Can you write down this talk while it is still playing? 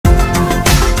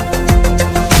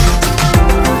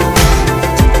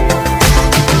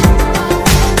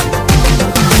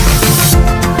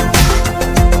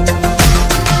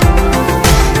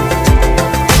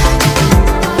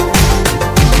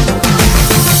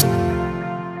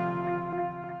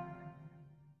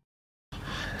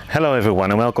Hello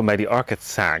everyone and welcome by the Orchid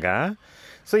SaGa.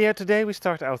 So yeah, today we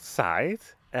start outside.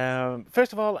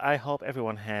 First of all, I hope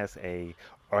everyone has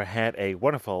had a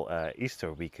wonderful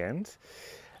Easter weekend.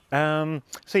 So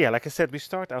yeah, like I said, we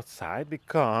start outside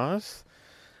because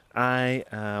my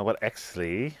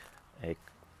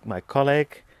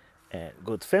colleague, a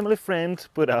good family friend,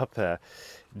 put up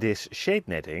this shade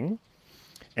netting.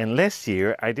 And last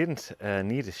year I didn't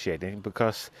need a shade netting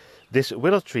because this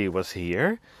willow tree was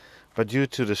here. But due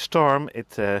to the storm,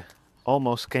 it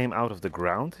almost came out of the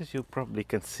ground, as you probably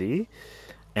can see.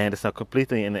 And it's now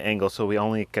completely in an angle, so we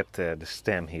only kept the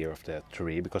stem here of the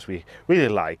tree because we really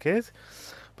like it.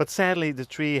 But sadly, the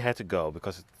tree had to go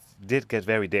because it did get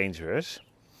very dangerous.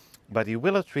 But the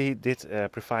willow tree did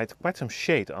provide quite some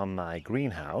shade on my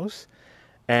greenhouse.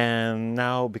 And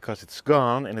now, because it's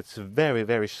gone and it's very,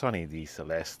 very sunny these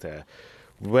last a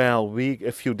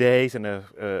few days and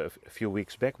a few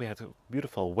weeks back, we had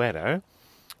beautiful weather,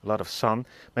 a lot of sun.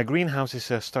 My greenhouse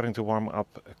is starting to warm up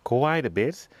quite a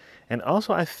bit, and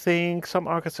also I think some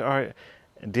orchids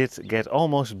did get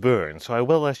almost burned. So I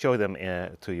will show them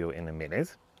to you in a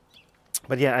minute.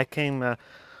 But yeah, I came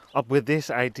up with this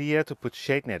idea to put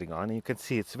shade netting on, and you can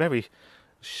see it's very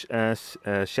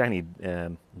shiny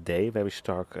day, very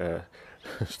stark,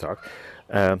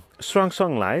 strong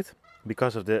sunlight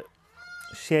because of the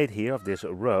shade here of this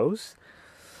rose.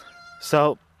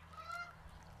 So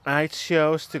I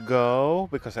chose to go,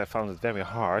 because I found it very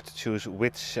hard to choose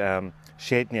which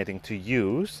shade netting to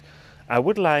use. I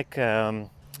would like I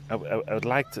would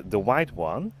like the white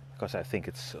one because I think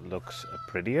it looks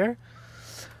prettier.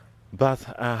 But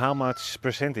how much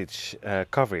percentage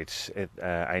coverage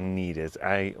I needed,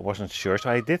 I wasn't sure. So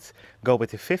I did go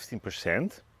with the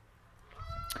 15%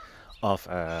 of,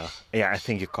 I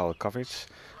think you call it coverage,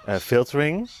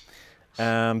 filtering.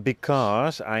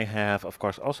 Because I have, of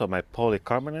course, also my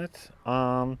polycarbonate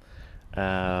on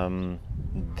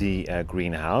the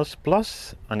greenhouse.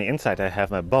 Plus, on the inside, I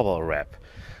have my bubble wrap.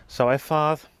 So I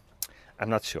thought, I'm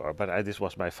not sure, but this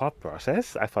was my thought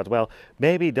process. I thought, well,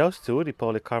 maybe those two, the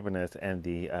polycarbonate and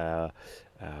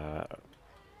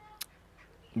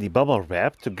the bubble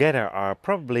wrap together are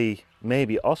probably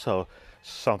maybe also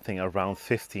something around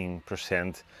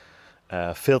 15%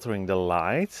 filtering the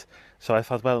light. So I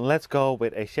thought, well, let's go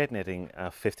with a shade netting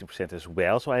 15% as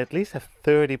well. So I at least have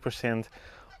 30%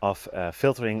 of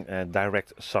filtering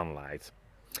direct sunlight.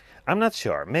 I'm not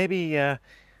sure. Maybe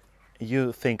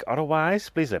you think otherwise,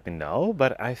 please let me know,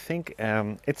 but I think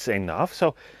it's enough.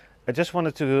 So I just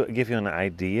wanted to give you an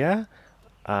idea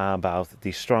about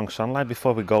the strong sunlight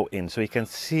before we go in, so you can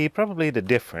see probably the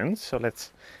difference. So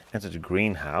let's enter the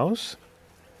greenhouse,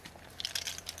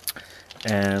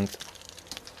 and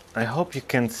I hope you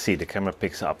can see, the camera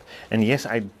picks up. And yes,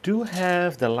 I do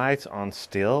have the lights on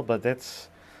still, but that's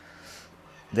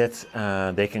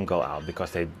they can go out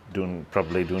because they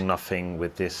probably do nothing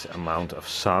with this amount of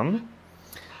sun.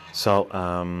 So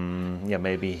yeah,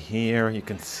 maybe here you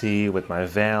can see with my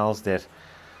veils that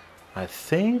I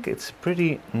think it's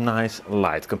pretty nice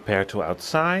light compared to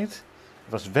outside.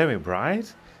 It was very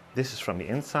bright. This is from the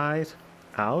inside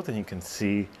out, and you can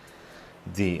see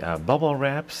the bubble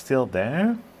wrap still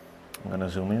there. I'm going to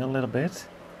zoom in a little bit.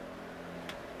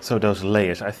 So those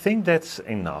layers, I think that's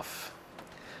enough,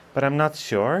 but I'm not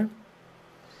sure.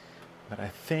 But I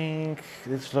think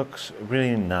this looks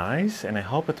really nice, and I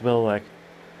hope it will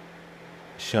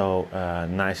show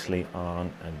nicely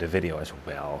on the video as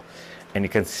well. And you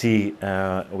can see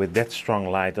with that strong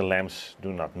light, the lamps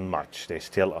do not much. They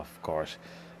still, of course,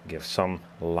 give some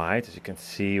light. As you can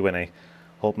see, when I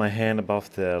hold my hand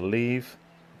above the leaf,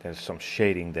 there's some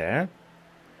shading there.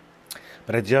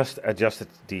 But I just adjusted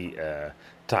the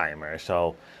timer,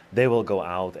 so they will go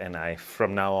out, and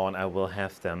from now on I will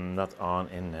have them not on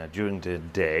during the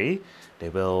day. They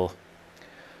will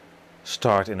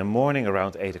start in the morning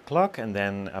around 8 o'clock, and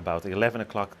then about 11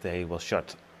 o'clock they will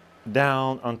shut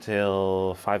down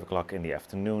until 5 o'clock in the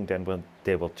afternoon. Then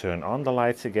they will turn on the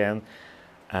lights again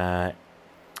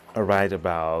right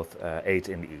about 8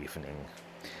 in the evening.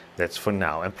 That's for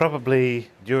now, and probably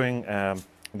during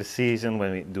the season,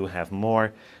 when we do have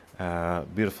more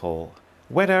beautiful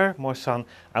weather, more sun,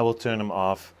 I will turn them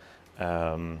off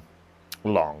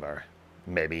longer,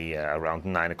 maybe around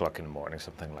 9 o'clock in the morning,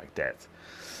 something like that.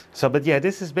 So, but yeah,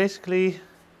 this is basically,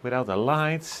 without the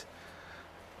lights,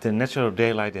 the natural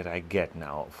daylight that I get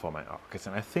now for my orchids,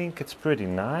 and I think it's pretty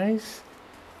nice.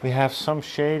 We have some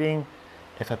shading.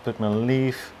 If I put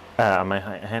my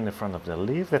hand in front of the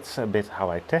leaf, that's a bit how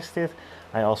I test it.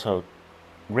 I also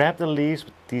grab the leaves,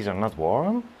 but these are not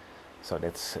warm, so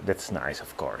that's nice,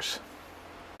 of course.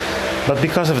 But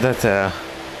because of that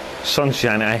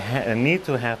sunshine. I need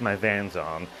to have my Vans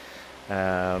on,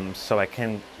 so I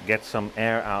can get some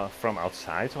air out from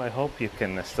outside. So I hope you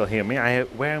can still hear me. I am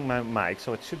wearing my mic,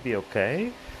 so it should be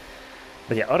okay.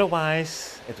 But yeah,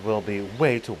 otherwise it will be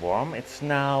way too warm. It's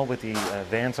now with the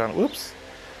Vans on, oops,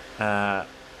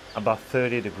 about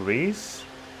 30 degrees.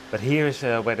 But here's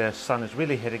where the sun is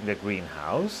really hitting the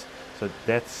greenhouse. So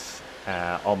that's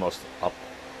almost up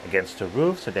against the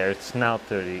roof. So there it's now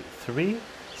 33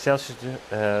 Celsius,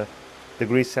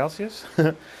 degrees Celsius.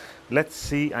 Let's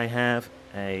see, I have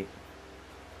a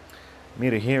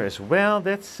meter here as well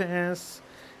that says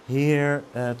here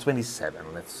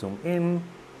 27. Let's zoom in.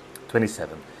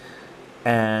 27.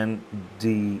 And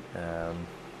the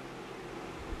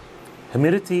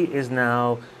humidity is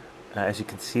now, as you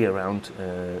can see, around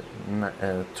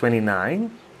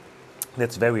 29.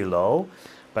 That's very low,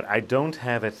 but I don't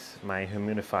have my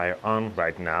humidifier on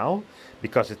right now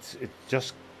because it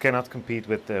just cannot compete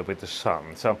with the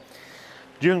sun. So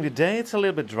during the day it's a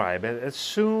little bit dry, but as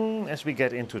soon as we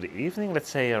get into the evening, let's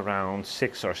say around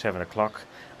 6 or 7 o'clock,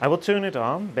 I will turn it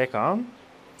back on,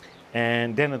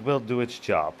 and then it will do its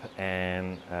job,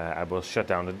 and I will shut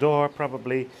down the door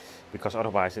probably, because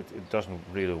otherwise it doesn't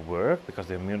really work, because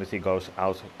the humidity goes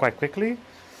out quite quickly.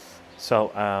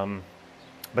 So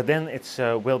but then it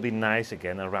will be nice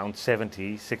again, around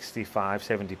 70, 65,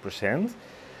 70%.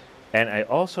 And I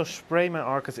also spray my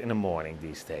orchids in the morning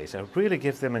these days. I really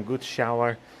give them a good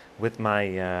shower with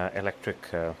my electric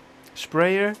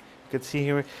sprayer. You can see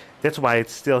here, that's why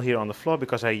it's still here on the floor,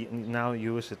 because I now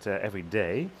use it every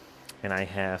day. And I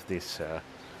have this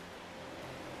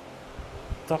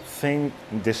top thing,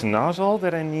 this nozzle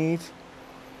that I need,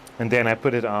 and then I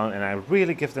put it on and I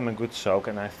really give them a good soak,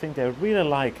 and I think they really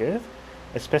like it,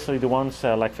 especially the ones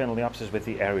like Phalaenopsis with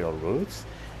the aerial roots.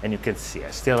 And you can see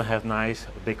I still have nice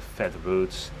big fat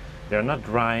roots. They're not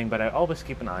drying, but I always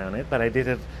keep an eye on it. But I did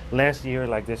it last year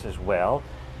like this as well,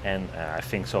 and I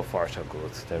think so far so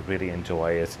good. They really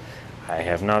enjoy it. I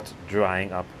have not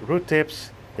drying up root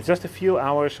tips. It's just a few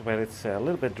hours where it's a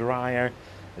little bit drier.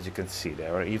 As you can see, they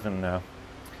are even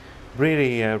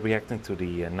really reacting to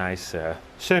the nice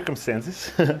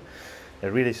circumstances. They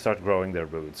really start growing their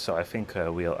roots. So I think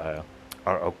we are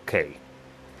okay.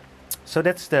 So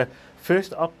that's the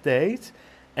first update.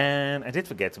 And I did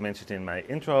forget to mention it in my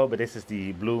intro, but this is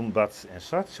the bloom buds and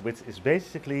such, which is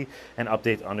basically an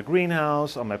update on the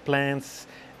greenhouse, on my plants,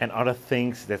 and other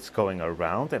things that's going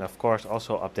around. And of course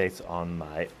also updates on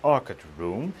my orchid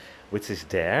room, which is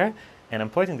there. And I'm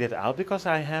pointing that out because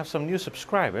I have some new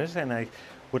subscribers, and I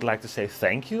would like to say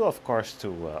thank you, of course,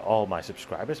 to all my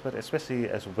subscribers, but especially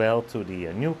as well to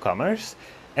the newcomers.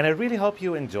 And I really hope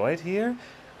you enjoyed here.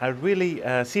 I really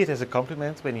see it as a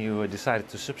compliment when you decided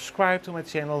to subscribe to my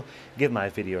channel, give my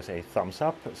videos a thumbs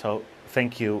up, so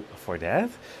thank you for that.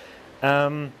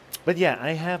 But yeah,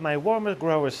 I have my warmer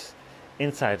growers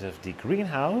inside of the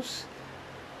greenhouse,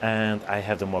 and I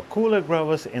have the more cooler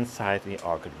growers inside the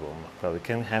orchid room. So we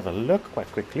can have a look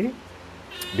quite quickly,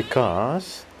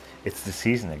 because it's the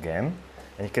season again,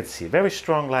 and you can see very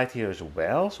strong light here as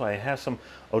well. So I have some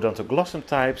Odontoglossum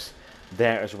types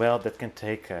there as well that can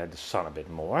take the sun a bit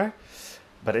more,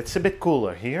 but it's a bit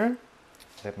cooler here.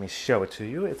 Let me show it to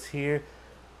you. It's here,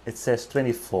 it says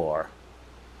 24,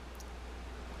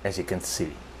 as you can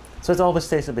see, so it always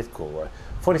stays a bit cooler.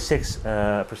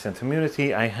 46%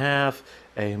 humidity. I have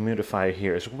a humidifier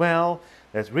here as well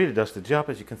that really does the job.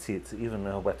 As you can see, it's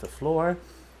even wet the floor,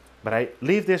 but I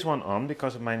leave this one on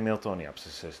because of my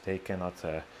Miltoniopsis. They cannot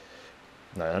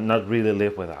not really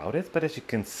live without it. But as you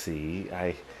can see,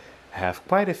 I have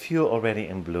quite a few already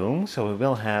in bloom, so we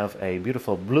will have a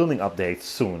beautiful blooming update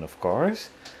soon, of course.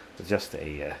 But just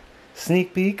a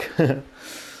sneak peek.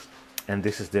 And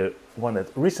this is the one that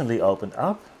recently opened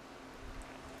up,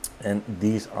 and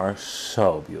these are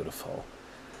so beautiful.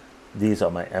 These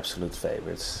are my absolute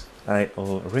favorites. I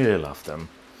really love them.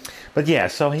 But yeah,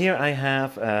 so here I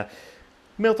have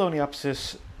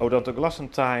Miltoniopsis,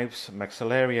 Odontoglossum types,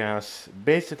 Maxillarias,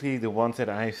 basically the ones that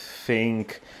I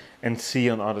think and see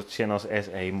on other channels as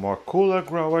a more cooler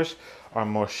growers or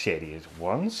more shady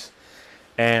ones.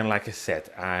 And like I said,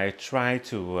 I try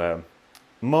to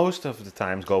most of the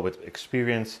times go with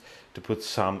experience to put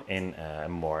some in a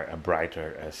more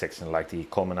brighter section, like the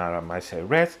Colmenara Myceae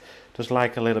Red. Just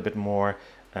like a little bit more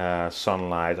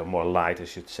sunlight, or more light I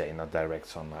should say, not direct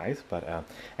sunlight. But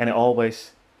and I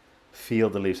always feel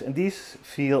the leaves, and these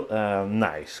feel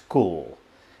nice, cool,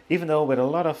 even though with a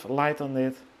lot of light on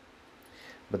it.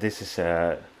 But this is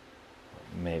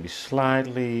maybe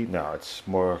slightly, no, it's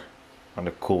more on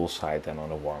the cool side than on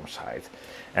the warm side.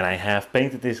 And I have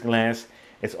painted this glass.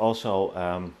 It's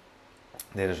also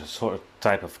There is a sort of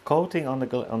type of coating on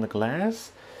the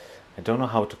glass. I don't know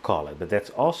how to call it, but that's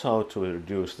also to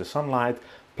reduce the sunlight.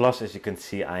 Plus, as you can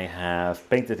see, I have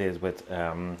painted it with,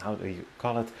 how do you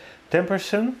call it?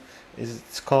 Temperson,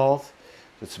 it's called.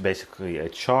 It's basically a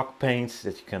chalk paint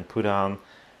that you can put on,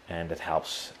 and that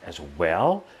helps as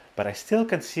well. But I still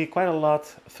can see quite a lot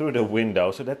through the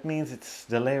window, so that means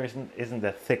the layer isn't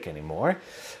that thick anymore.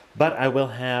 But I will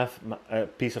have a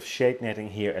piece of shade netting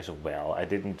here as well. I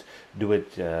didn't do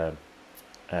it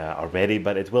already,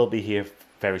 but it will be here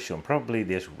very soon, probably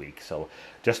this week, so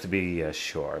just to be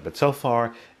sure. But so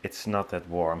far it's not that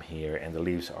warm here, and the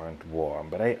leaves aren't warm,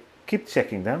 but I keep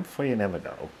checking them, for you never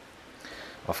know,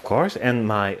 of course. And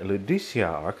my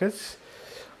Ludicia orchids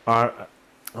are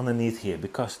underneath here,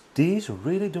 because these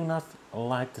really do not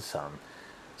like the sun.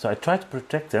 So I try to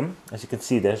protect them. As you can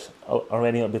see, there's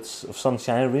already a bit of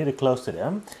sunshine really close to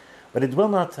them, but it will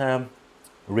not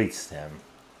reach them,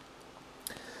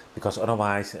 because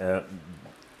otherwise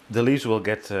the leaves will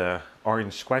get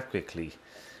orange quite quickly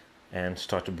and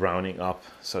start to browning up.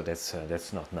 So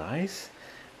that's not nice.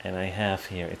 And I have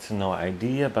here, it's no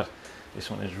idea, but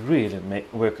this one is really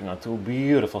working on two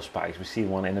beautiful spikes. We see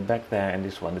one in the back there, and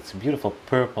this one, it's a beautiful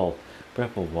purple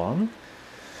one.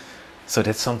 So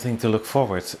that's something to look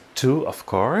forward to, of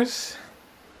course.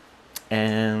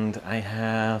 And I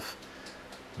have,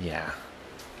 yeah,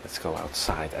 let's go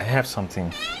outside. I have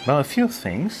something, well, a few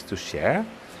things to share,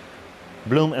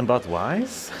 bloom and bud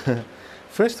wise.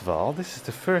 First of all, this is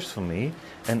the first for me,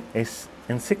 and is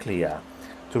Encyclia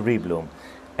to rebloom.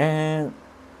 And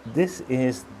this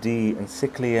is the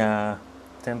Encyclia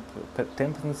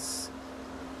Tempens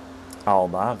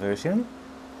Alba version.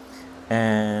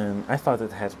 And I thought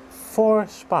it had 4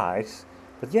 spikes,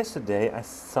 but yesterday I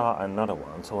saw another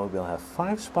one, so I will have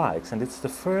 5 spikes, and it's the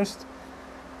first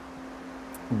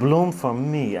bloom for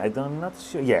me. I'm not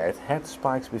sure. Yeah, it had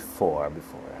spikes before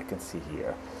I can see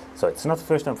here. So it's not the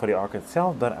first time for the orchid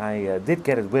itself, but I did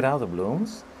get it without the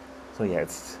blooms. So yeah,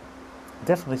 it's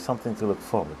definitely something to look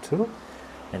forward to.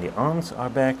 And the arms are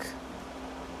back.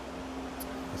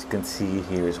 As you can see,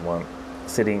 here is one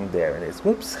sitting there. It is.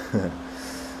 Whoops.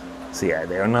 So yeah,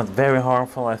 they are not very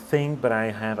harmful, I think, but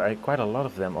I have quite a lot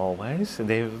of them always.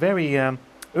 They're very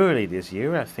early this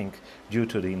year, I think, due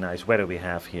to the nice weather we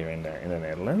have here in the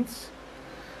Netherlands.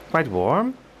 Quite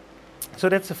warm. So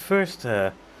that's the first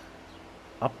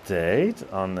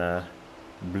update on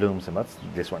blooms and buds.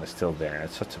 This one is still there.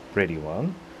 It's such a pretty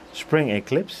one. Spring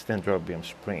Eclipse, Dendrobium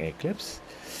Spring Eclipse.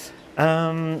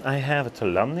 I have a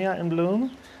Tolumnia in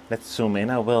bloom. Let's zoom in.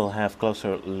 I will have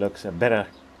closer looks, better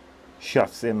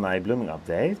shots in my blooming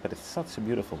update, but it's such a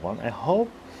beautiful one. I hope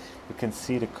you can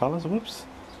see the colors. Whoops,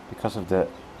 because of the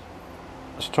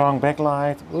strong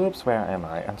backlight. Whoops, where am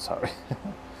I? I'm sorry.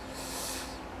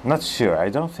 Not sure. I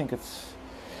don't think it's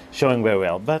showing very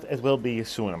well, but it will be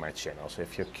soon on my channel. So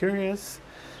if you're curious,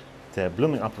 the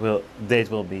blooming update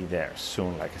will be there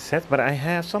soon, like I said. But I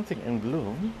have something in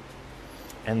bloom,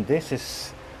 and this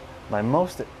is my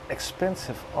most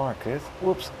expensive orchid.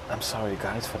 Whoops, I'm sorry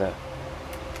guys for that.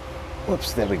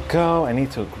 Whoops, there we go. I need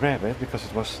to grab it because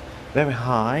it was very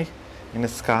high in the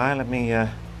sky. Let me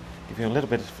give you a little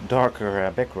bit of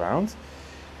darker background.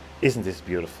 Isn't this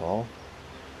beautiful?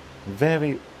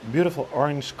 Very beautiful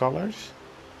orange colors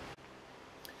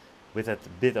with that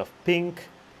bit of pink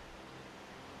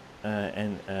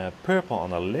and purple on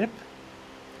the lip.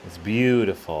 It's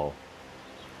beautiful.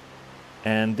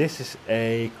 And this is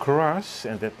a cross,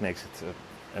 and that makes it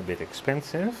a bit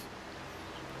expensive,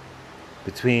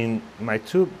 between my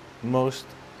 2 most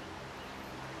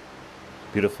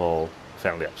beautiful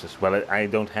family opsis. Well, I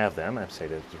don't have them, I say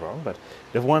that's wrong, but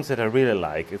the ones that I really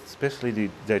like, especially the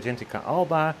Digentica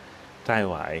Alba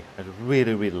Taiwai. I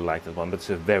really, really like that one, but it's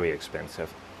very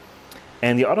expensive.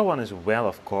 And the other one as well,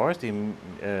 of course, the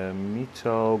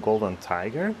Mito Golden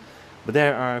Tiger. But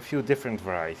there are a few different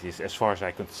varieties as far as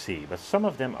I could see, but some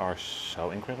of them are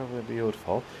so incredibly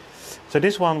beautiful. So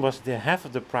this one was half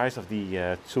of the price of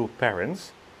the 2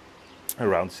 parents,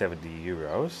 around 70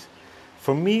 euros.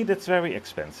 For me, that's very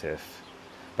expensive.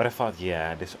 But I thought,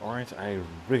 yeah, this orange, I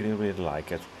really, really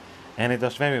like it. And it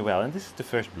does very well. And this is the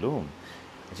first bloom.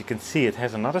 As you can see, it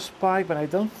has another spike, but I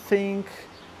don't think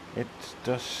it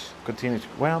does continue to,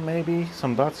 well, maybe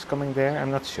some buds coming there, I'm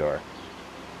not sure.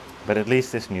 But at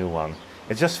least this new one.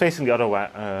 It's just facing the other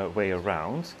way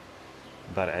around,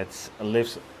 but it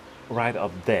lives right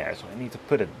up there, so I need to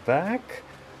put it back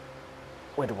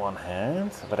with one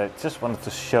hand. But I just wanted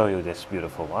to show you this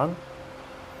beautiful one.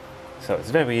 So it's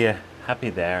very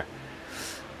happy there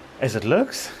as it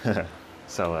looks.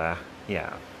 So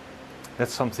yeah,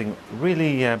 that's something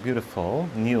really beautiful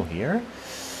new here.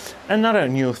 Another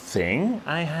new thing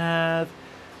I had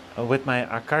with my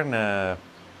Arcarne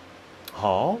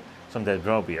haul, some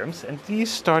dendrobiums, and these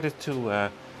started to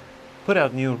put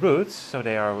out new roots, so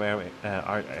they are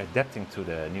adapting to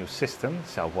the new system,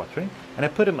 self-watering. And I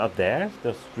put them up there,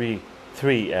 those three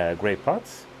grey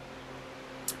pots,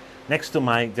 next to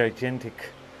my gigantic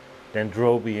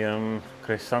Dendrobium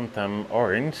chrysanthemum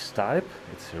orange type.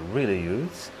 It's really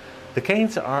huge. The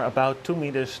canes are about 2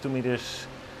 meters, 2 meters.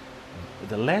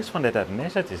 The last one that I've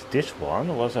measured is this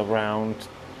one, was around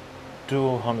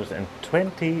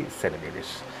 220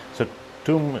 centimeters. So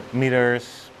 2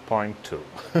 meters, 0.2.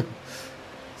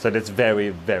 So that's very,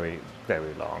 very,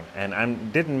 very long. And I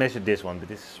didn't measure this one, but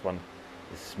this one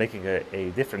is making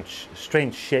a different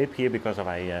strange shape here because of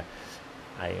I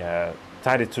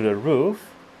tied it to the roof.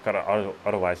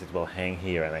 Otherwise it will hang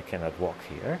here and I cannot walk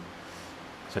here.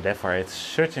 So therefore it's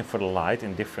searching for the light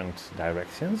in different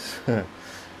directions.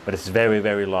 But it's very,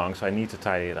 very long, so I need to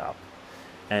tie it up.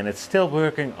 And it's still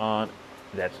working on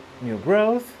that new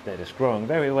growth that is growing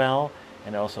very well,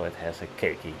 and also it has a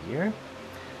keiki here.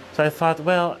 So I thought,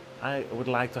 well, I would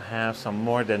like to have some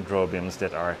more dendrobiums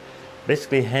that are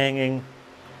basically hanging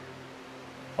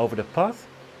over the pot.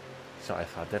 So I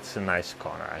thought that's a nice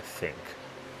corner, I think.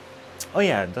 Oh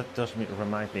yeah, that does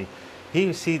remind me. Here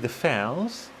you see the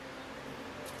phals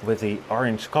with the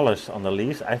orange colors on the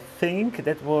leaves. I think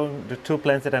that were the two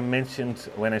plants that I mentioned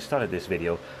when I started this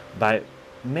video. But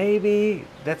maybe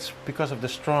that's because of the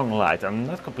strong light. I'm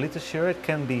not completely sure. It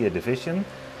can be a deficiency,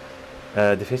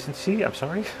 I'm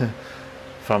sorry,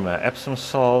 from Epsom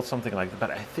salt, something like that.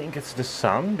 But I think it's the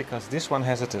sun, because this one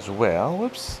has it as well.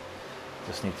 Whoops.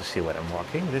 Just need to see what I'm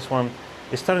walking. This one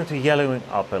is starting to yellowing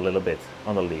up a little bit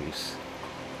on the leaves.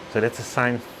 So that's a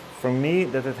sign for me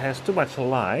that it has too much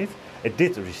light. It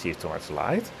did receive too much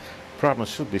light. Problem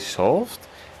should be solved.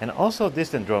 And also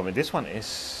this dendrobium, this one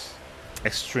is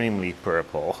extremely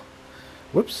purple.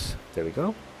 Whoops, there we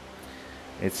go.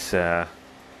 It's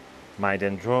my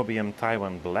Dendrobium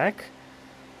Taiwan Black.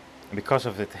 Because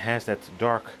of it has that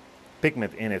dark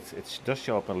pigment in it, it does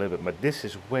show up a little bit, but this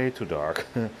is way too dark.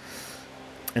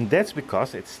 And that's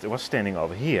because it was standing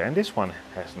over here, and this one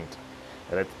hasn't.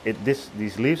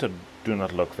 These leaves do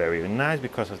not look very nice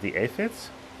because of the aphids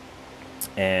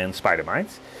and spider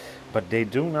mites, but they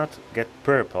do not get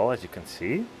purple, as you can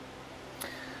see.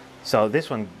 So this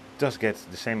one does get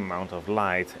the same amount of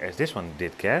light as this one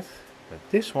did get, but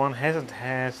this one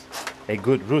has a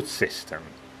good root system.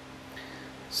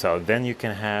 So then you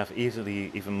can have easily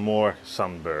even more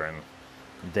sunburn.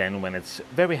 Then when it's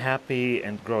very happy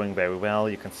and growing very well,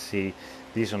 you can see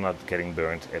these are not getting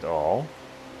burnt at all.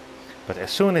 But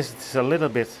as soon as it's a little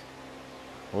bit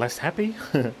less happy,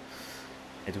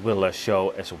 it will show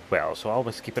as well. So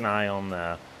always keep an eye on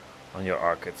your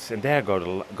orchids. And there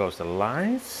goes the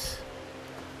lights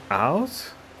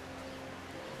out.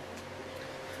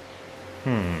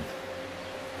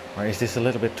 Or is this a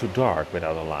little bit too dark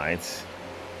without the lights?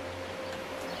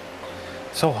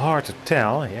 So hard to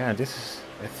tell. Yeah, this is,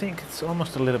 I think it's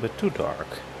almost a little bit too dark.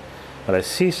 But I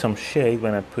see some shade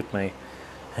when I put my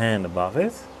hand above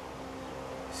it.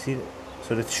 See,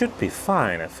 so that should be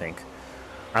fine, I think.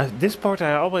 This part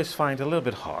I always find a little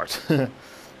bit hard.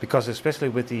 Because especially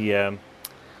with the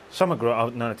some of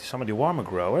the warmer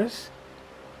growers,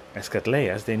 as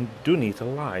Cattleyas, they do need the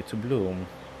light to bloom.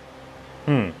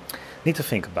 Need to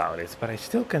think about it, but I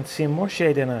still can see more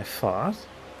shade than I thought.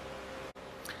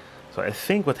 So I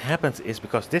think what happens is,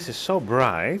 because this is so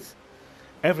bright,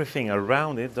 everything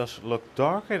around it does look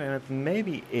darker than it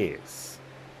maybe is.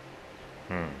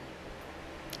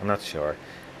 I'm not sure.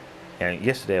 And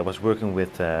yesterday I was working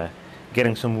with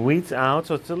getting some weeds out,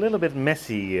 so it's a little bit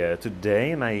messy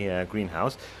today in my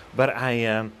greenhouse. But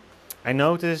I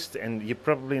noticed, and you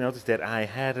probably noticed, that I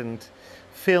hadn't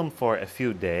filmed for a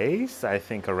few days. I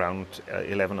think around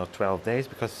 11 or 12 days,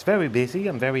 because it's very busy.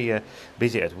 I'm very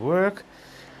busy at work.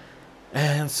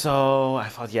 And so I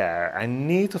thought, yeah, I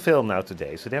need to film now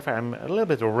today. So therefore I'm a little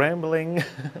bit rambling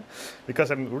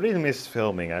because I really miss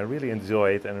filming. I really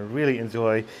enjoy it, and I really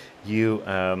enjoy you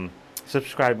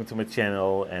subscribing to my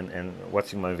channel and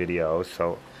watching my videos.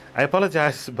 So I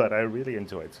apologize, but I really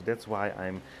enjoy it. So that's why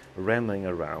I'm rambling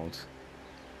around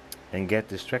and get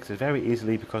distracted very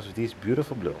easily because of these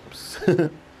beautiful blooms.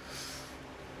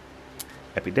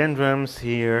 Epidendrums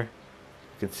here.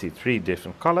 You can see 3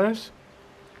 different colors.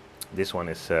 This one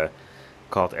is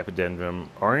called Epidendrum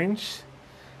Orange,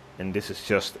 and this is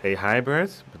just a hybrid,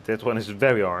 but that one is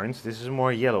very orange. This is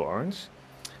more yellow orange,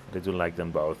 but I do like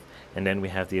them both. And then we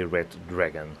have the red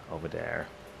dragon over there.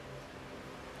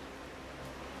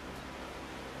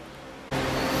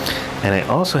 And I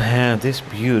also have this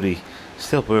beauty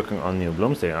Still working on new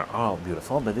blooms. They are all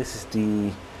beautiful, but this is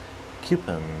the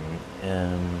Cupid,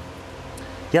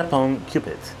 Japan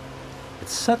Cupid.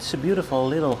 It's such a beautiful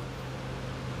little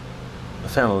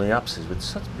Phalaenopsis with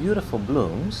such beautiful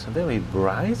blooms, very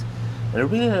bright. And I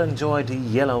really enjoy the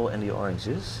yellow and the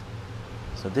oranges.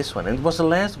 So this one, and it was the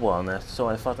last one, so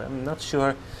I thought I'm not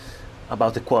sure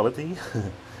about the quality,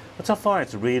 but so far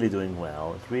it's really doing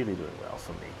well. It's really doing well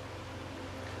for me.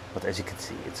 But as you can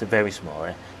see, it's a very small.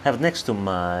 I have it next to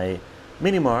my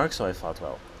mini mark, so I thought,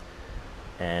 well,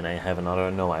 and I have another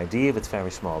no idea with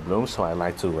very small blooms, so I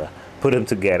like to put them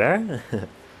together.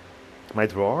 My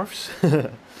dwarfs,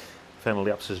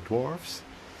 Phalaenopsis dwarfs.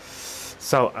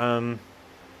 So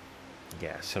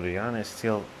yeah, Soriana is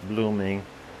still blooming,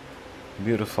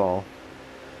 beautiful.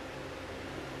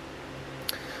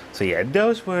 So yeah,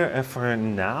 those were for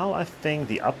now, I think,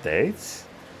 the updates.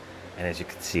 And as you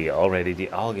can see already, the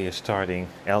algae is starting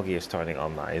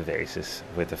on my vases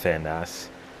with the vandas.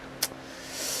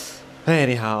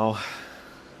 Anyhow,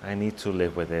 I need to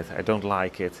live with it. I don't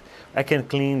like it. I can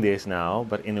clean this now,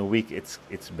 but in a week it's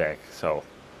back. So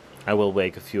I will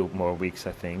wait a few more weeks,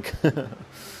 I think.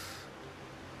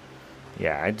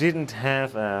 Yeah, I didn't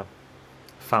have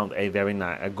found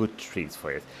a good treat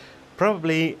for it.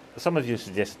 Probably some of you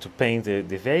suggested to paint the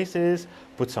vases,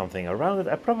 put something around it.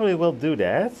 I probably will do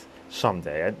that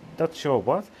someday. I'm not sure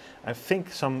what. I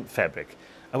think some fabric.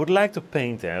 I would like to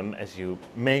paint them, as you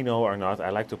may know or not. I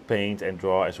like to paint and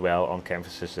draw as well on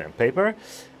canvases and paper.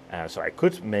 So I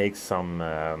could make some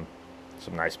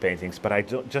nice paintings, but I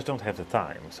just don't have the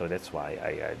time. So that's why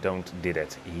I don't did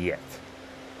it yet.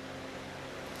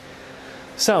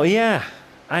 So yeah,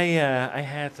 I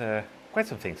had quite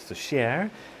some things to share.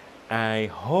 I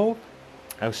hope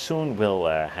I soon will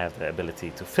have the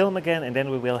ability to film again, and then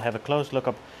we will have a close look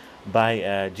up by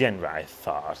Genra. I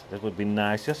thought that would be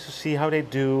nice just to see how they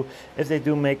do, if they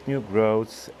do make new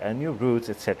growths, new roots,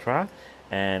 etc.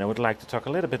 And I would like to talk a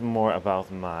little bit more about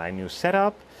my new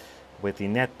setup with the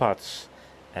net pots,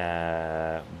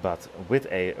 but with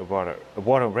a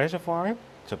water reservoir.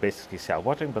 So basically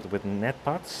self-watering, but with net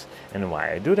pots, and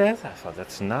why I do that. I thought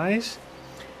that's nice.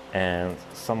 And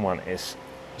someone is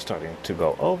starting to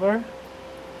go over.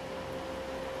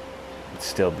 It's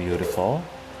still beautiful.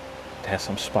 It has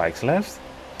some spikes left.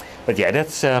 But yeah,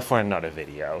 that's for another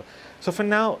video. So for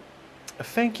now,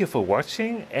 thank you for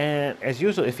watching. And as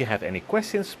usual, if you have any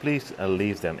questions, please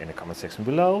leave them in the comment section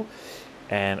below.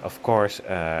 And of course,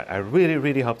 I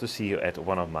really hope to see you at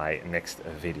one of my next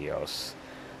videos.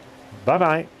 Bye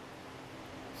bye.